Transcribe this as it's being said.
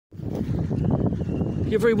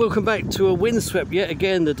You're very welcome back to a windswept yet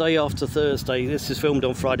again the day after Thursday. This is filmed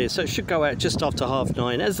on Friday, so it should go out just after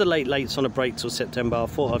 9:30. As the late's on a break till September, I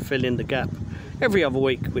thought I'd fill in the gap every other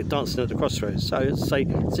week with Dancing at the Crossroads. So as I say,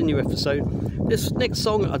 it's a new episode. This next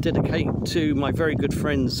song I dedicate to my very good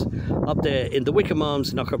friends up there in the Wickham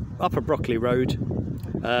Arms in Upper Brockley Road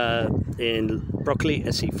in Brockley,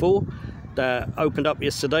 SE4. That opened up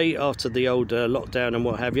yesterday after the old lockdown and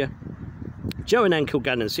what have you. Joe and Ann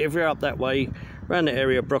Kilgannon, so if you're up that way, around the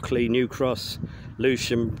area, Brockley, New Cross,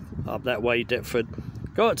 Lewisham, up that way, Deptford,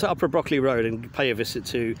 go up to Upper Brockley Road and pay a visit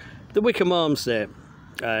to the Wickham Arms there,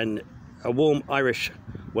 and a warm Irish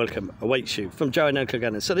welcome awaits you from Joe and Ann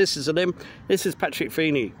Kilgannon. So this is a them. This is Patrick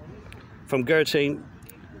Feeney from Gertine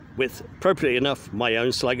with, appropriately enough, My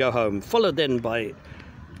Own Sligo Home, followed then by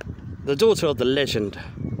the daughter of the legend,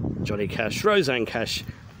 Johnny Cash, Roseanne Cash,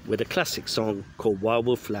 with a classic song called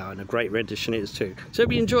Wildwood Flower, and a great rendition it is too. So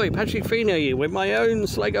if you enjoy Patrick Feeney with My Own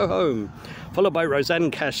Sligo Home, followed by Roseanne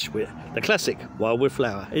Cash with the classic Wildwood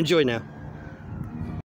Flower. Enjoy now.